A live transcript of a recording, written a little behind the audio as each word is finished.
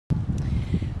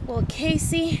Well,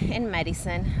 Casey and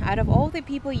Madison, out of all the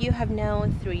people you have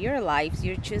known through your lives,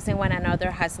 you're choosing one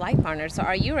another as life partners. So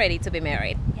are you ready to be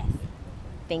married? Yes.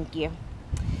 Thank you.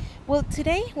 Well,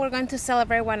 today we're going to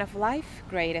celebrate one of life's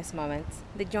greatest moments,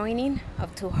 the joining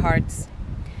of two hearts.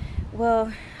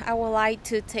 Well, I would like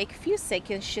to take a few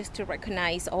seconds just to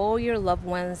recognize all your loved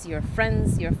ones, your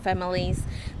friends, your families,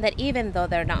 that even though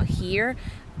they're not here,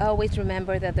 always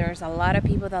remember that there's a lot of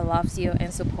people that loves you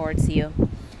and supports you.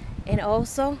 And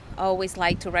also, I always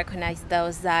like to recognize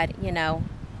those that,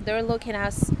 they're looking at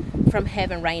us from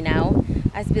heaven right now.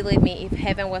 As believe me, if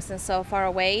heaven wasn't so far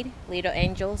away, little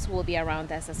angels will be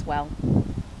around us as well.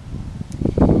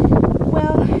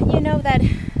 Well, you know that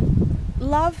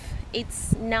love,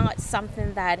 it's not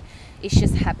something that it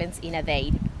just happens in a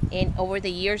day. And over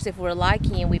the years, if we're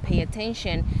lucky and we pay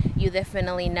attention, you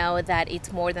definitely know that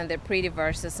it's more than the pretty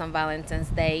verses on Valentine's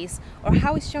Days or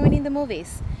how it's showing in the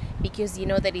movies, because you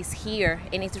know that it's here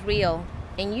and it's real,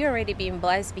 and you're already being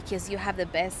blessed because you have the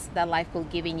best that life could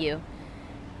give you.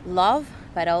 Love,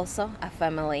 but also a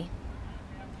family.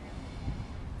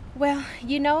 Well,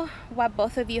 you know what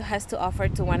both of you has to offer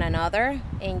to one another,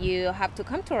 and you have to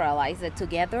come to realize that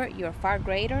together you're far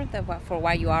greater than for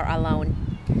what you are alone.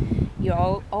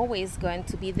 You're always going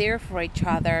to be there for each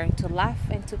other, to laugh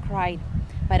and to cry.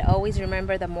 But always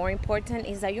remember that more important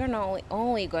is that you're not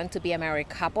only going to be a married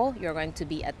couple, you're going to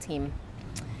be a team.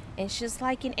 And it's just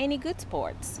like in any good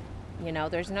sports,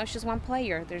 there's not just one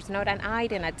player, there's not an I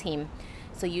in a team.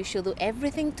 So you should do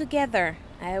everything together.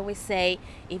 I always say,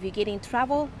 if you get in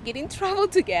trouble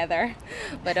together,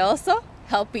 but also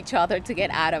help each other to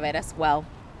get out of it as well.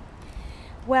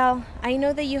 Well, I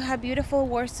know that you have beautiful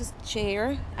words to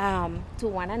share to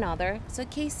one another. So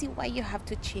Casey, why you have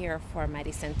to cheer for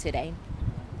Madison today?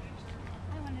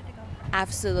 I wanted to go first.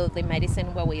 Absolutely,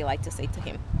 Madison. What would you like to say to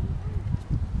him?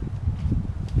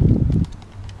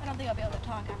 I don't think I'll be able to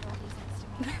talk after what he says to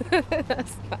me.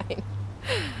 That's fine.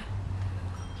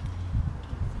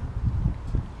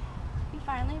 We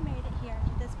finally made it here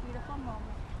to this beautiful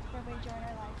moment where we join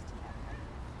our lives together.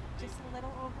 Just a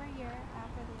little over a year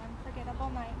after the unforgettable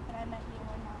night that I met you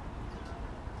and Mom.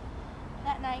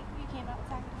 That night, you came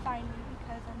outside to find me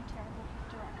because I'm terrible with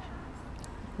directions.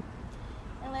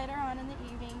 And later on in the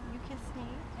evening, you kissed me,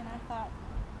 and I thought,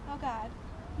 oh God,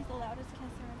 he's the loudest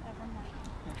kisser I've ever met.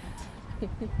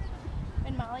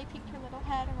 When Molly peeked her little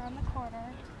head around the corner,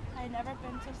 I had never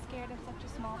been so scared of such a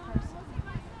small person.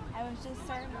 I was just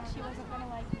certain that she wasn't going to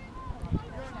like me.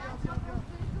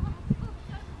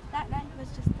 That night was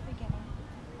just the beginning.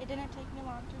 It didn't take me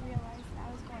long to realize that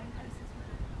I was going places with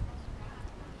you.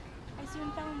 I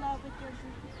soon fell in love with your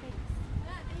goofy face.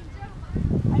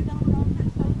 I fell in love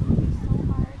with both of you so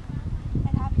hard.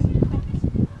 It happened quick,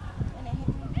 and it hit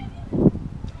me deep.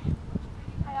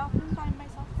 I often find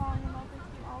myself falling in love with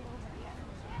you all over again.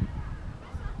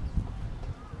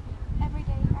 Every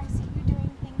day I see you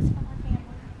doing things for our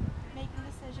family, making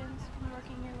decisions and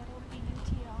working your little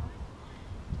BUT off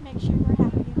to make sure we're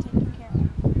happy and taken care of.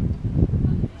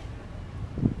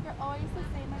 You're always the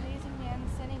same amazing man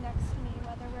sitting next to me,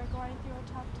 whether we're going through a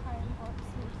tough time or a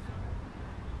smooth thing.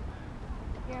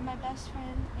 You're my best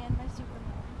friend and my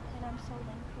Superman, and I'm so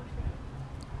thankful for you.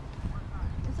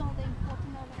 I'm so thankful to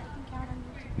know that I can count on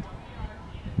you too.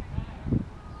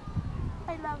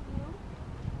 I love you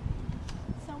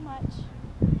so much.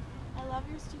 I love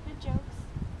your stupid jokes,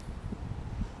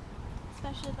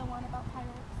 especially the one about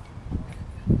pirates.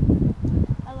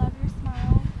 I love your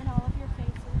smile and all of your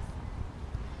faces,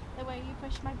 the way you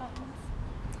push my buttons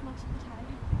most of the time,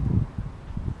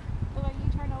 the way you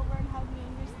turn over and hug me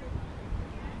in your sleep.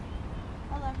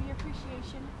 I love your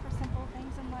appreciation for simple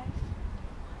things in life.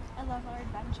 I love our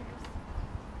adventures.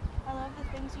 I love the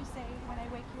things you say when I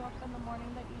wake you up in the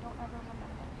morning that you don't ever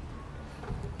remember.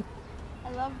 I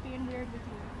love being weird with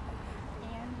you.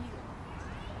 And you.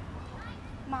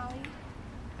 Molly,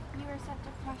 you are such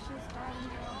a precious,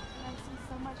 darling girl, and I see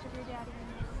so much of your daddy in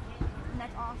you. And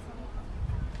that's awesome.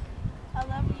 I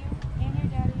love you and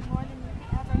your daddy more than you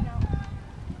could ever know.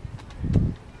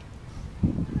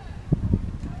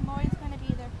 I'm always going to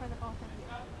be there for the both of you.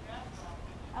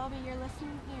 I will be your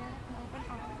listening ear and open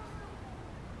arms.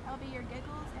 I will be your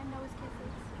giggles and nose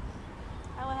kisses.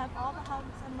 I will have all the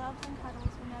hugs and loves and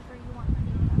cuddles whenever you want to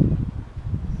be with them.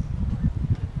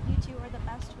 You two are the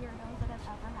best weirdos that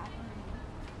have ever happened to me.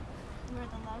 You are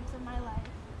the loves of my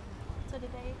life. So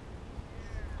today,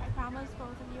 I promise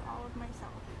both of you all of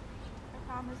myself. I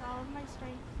promise all of my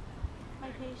strength,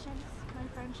 my patience, my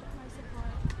friendship, my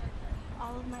support,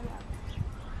 all of my love.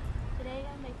 Today,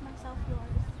 I make myself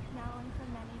yours, now and for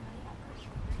many, many others.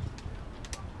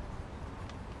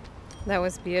 That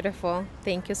was beautiful.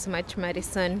 Thank you so much,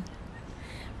 Madison.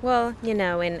 Well,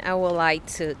 and I would like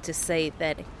to say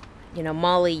that,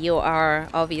 Molly, you are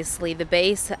obviously the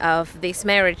base of this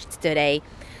marriage today.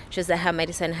 Just that how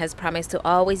Madison has promised to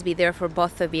always be there for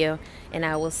both of you. And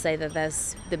I will say that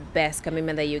that's the best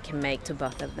commitment that you can make to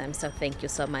both of them. So thank you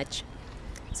so much.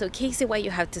 So, Casey, what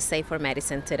you have to say for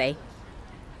Madison today?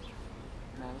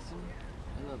 Madison,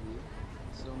 I love you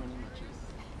so many muches.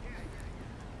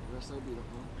 You are so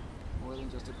beautiful, more than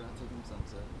just a breathtaking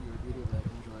sunset. You are a beauty that I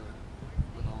can enjoy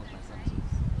with all of my senses.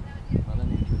 Mother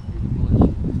Nature is beautiful as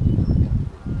she is, you never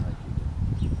captivate like you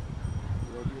do.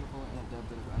 You are beautiful in a depth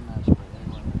that is unmatched by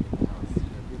anyone or anything else. You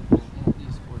are beautiful in at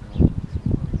least 4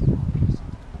 dimensions.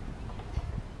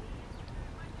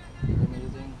 You are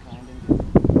amazing, kind, and good.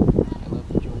 I love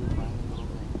the joy you find in little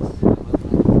things. I love when I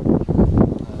hear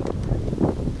you laugh.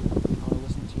 I want to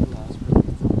listen to you last for at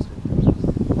least the next 50 minutes.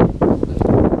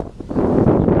 Especially I love just looking in your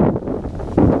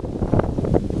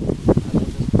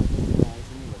eyes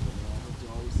and you look at me. I hope to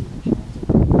always see them shine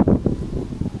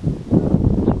so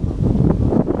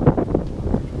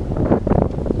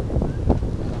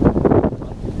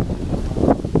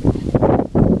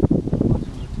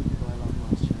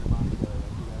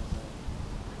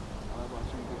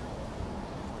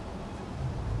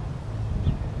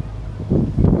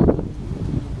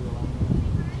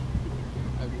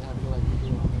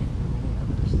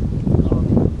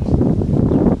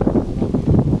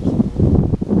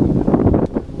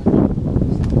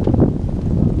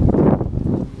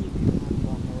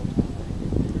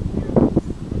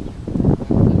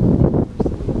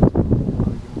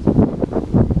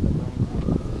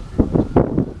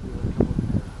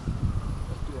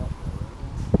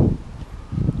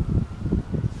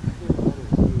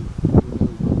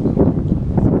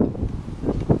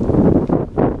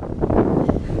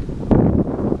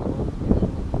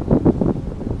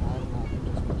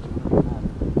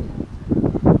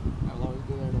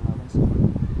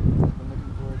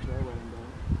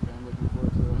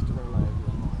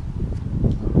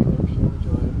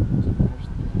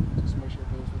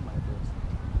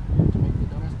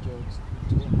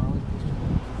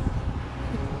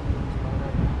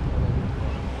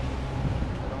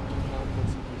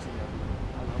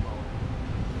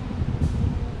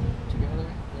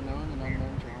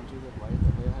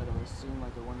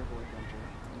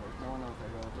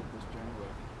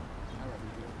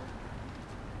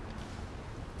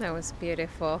That was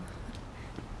beautiful.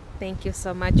 Thank you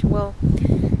so much. Well,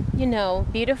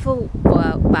 beautiful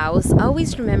vows.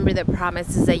 Always remember the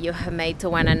promises that you have made to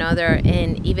one another.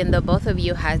 And even though both of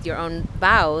you had your own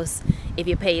vows, if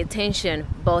you pay attention,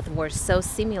 both were so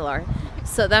similar.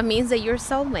 So that means that you're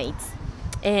soulmates.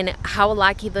 And how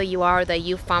lucky though you are that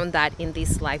you found that in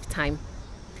this lifetime.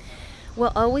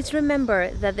 Well, always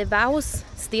remember that the vows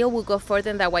still will go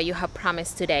further than what you have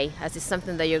promised today, as it's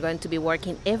something that you're going to be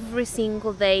working every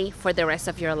single day for the rest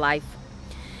of your life.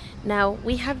 Now,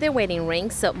 we have the wedding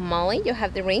rings. So, Molly, you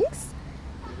have the rings?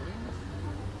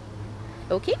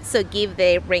 Okay, so give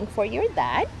the ring for your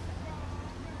dad.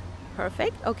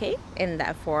 Perfect, okay. And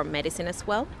that for Madison as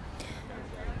well.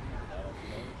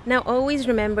 Now, always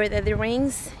remember that the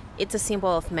rings, it's a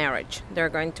symbol of marriage. They're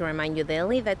going to remind you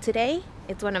daily that today,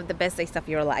 it's one of the best days of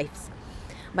your lives.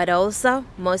 But also,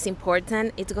 most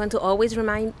important, it's going to always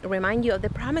remind you of the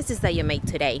promises that you made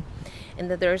today. And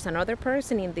that there's another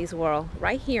person in this world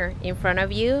right here in front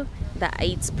of you that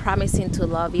it's promising to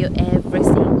love you every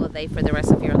single day for the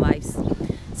rest of your lives.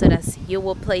 So that you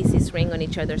will place this ring on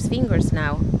each other's fingers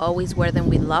now. Always wear them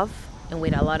with love and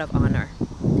with a lot of honor.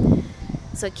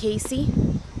 So Casey,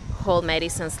 hold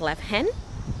Madison's left hand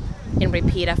and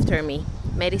repeat after me.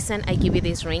 Madison, I give you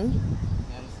this ring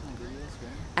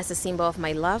as a symbol of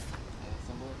my love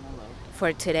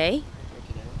for today,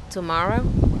 tomorrow,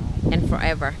 and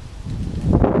forever.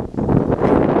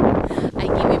 I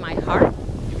give you my heart,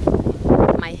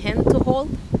 my hand to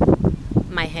hold,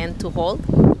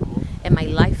 and my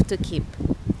life to keep.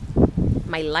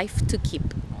 My life to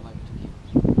keep.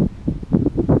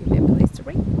 Give me a place to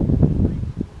ring.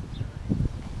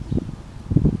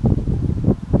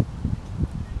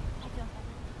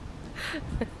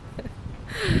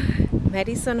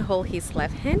 Madison, hold his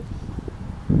left hand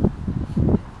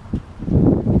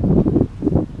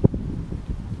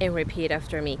and repeat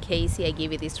after me. Casey, I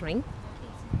give you this ring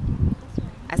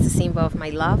as a symbol of my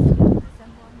love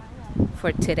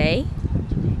for today,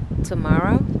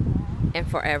 tomorrow, and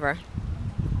forever.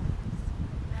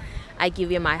 I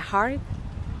give you my heart,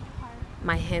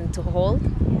 my hand to hold,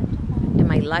 and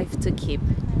my life to keep.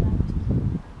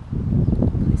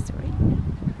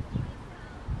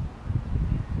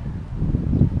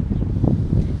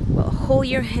 hold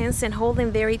your hands and hold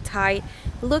them very tight.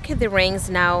 Look at the rings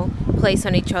now placed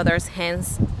on each other's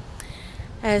hands.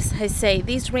 As I say,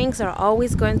 these rings are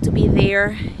always going to be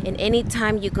there, and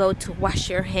anytime you go to wash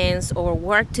your hands or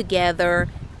work together,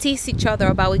 tease each other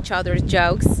about each other's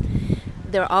jokes,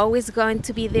 they're always going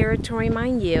to be there to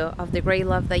remind you of the great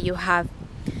love that you have.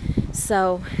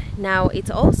 So now it's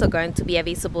also going to be a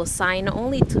visible sign not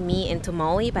only to me and to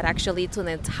Molly, but actually to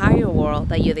the entire world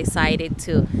that you decided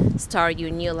to start your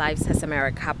new lives as a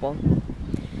married couple.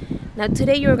 Now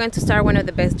today you're going to start one of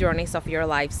the best journeys of your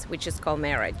lives, which is called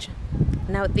marriage.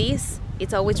 Now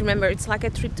it's always, remember, it's like a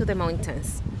trip to the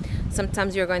mountains.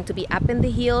 Sometimes you're going to be up in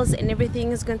the hills and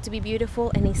everything is going to be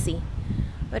beautiful and easy.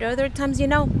 But other times,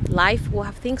 life will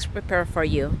have things prepared for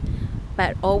you.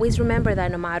 But always remember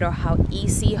that no matter how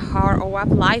easy, hard, or what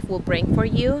life will bring for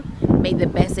you, make the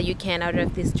best that you can out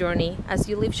of this journey as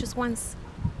you live just once.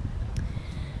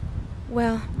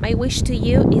 Well, my wish to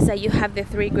you is that you have the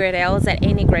 3 great L's that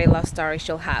any great love story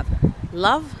should have: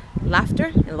 love,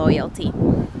 laughter, and loyalty.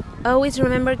 Always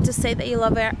remember to say that you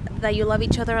love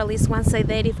each other at least once a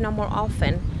day, if not more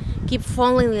often. Keep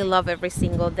falling in love every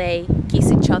single day.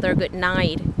 Kiss each other good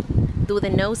night. Do the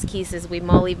nose kisses with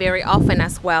Molly very often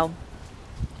as well.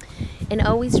 And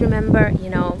always remember,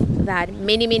 that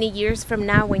many, many years from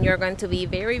now, when you're going to be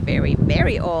very, very,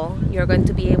 very old, you're going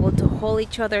to be able to hold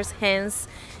each other's hands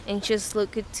and just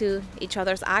look into each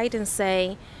other's eyes and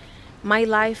say, my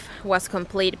life was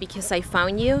complete because I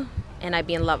found you and I've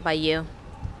been loved by you.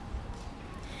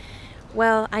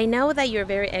 Well, I know that you're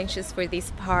very anxious for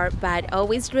this part, but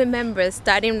always remember,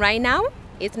 starting right now,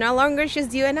 it's no longer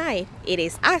just you and I. It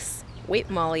is us with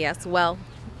Molly as well.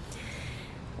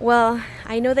 Well,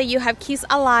 I know that you have kissed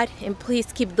a lot, and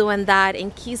please keep doing that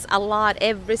and kiss a lot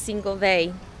every single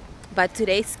day. But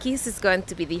today's kiss is going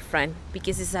to be different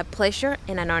because it's a pleasure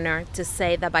and an honor to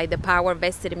say that by the power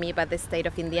vested in me by the state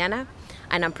of Indiana,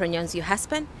 and I'm pronounced your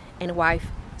husband and wife.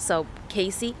 So,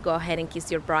 Casey, go ahead and kiss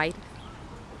your bride.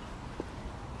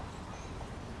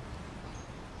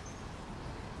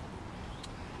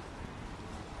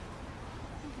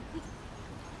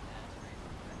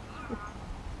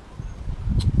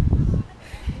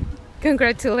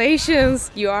 Congratulations,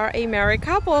 you are a married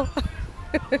couple.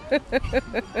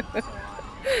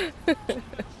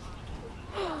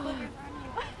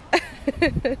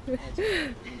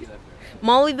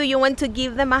 Molly, do you want to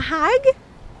give them a hug?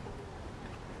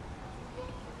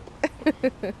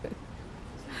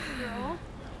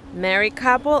 Married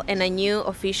couple and a new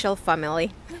official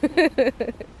family.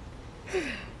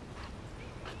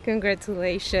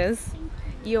 Congratulations.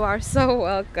 You are so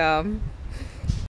welcome.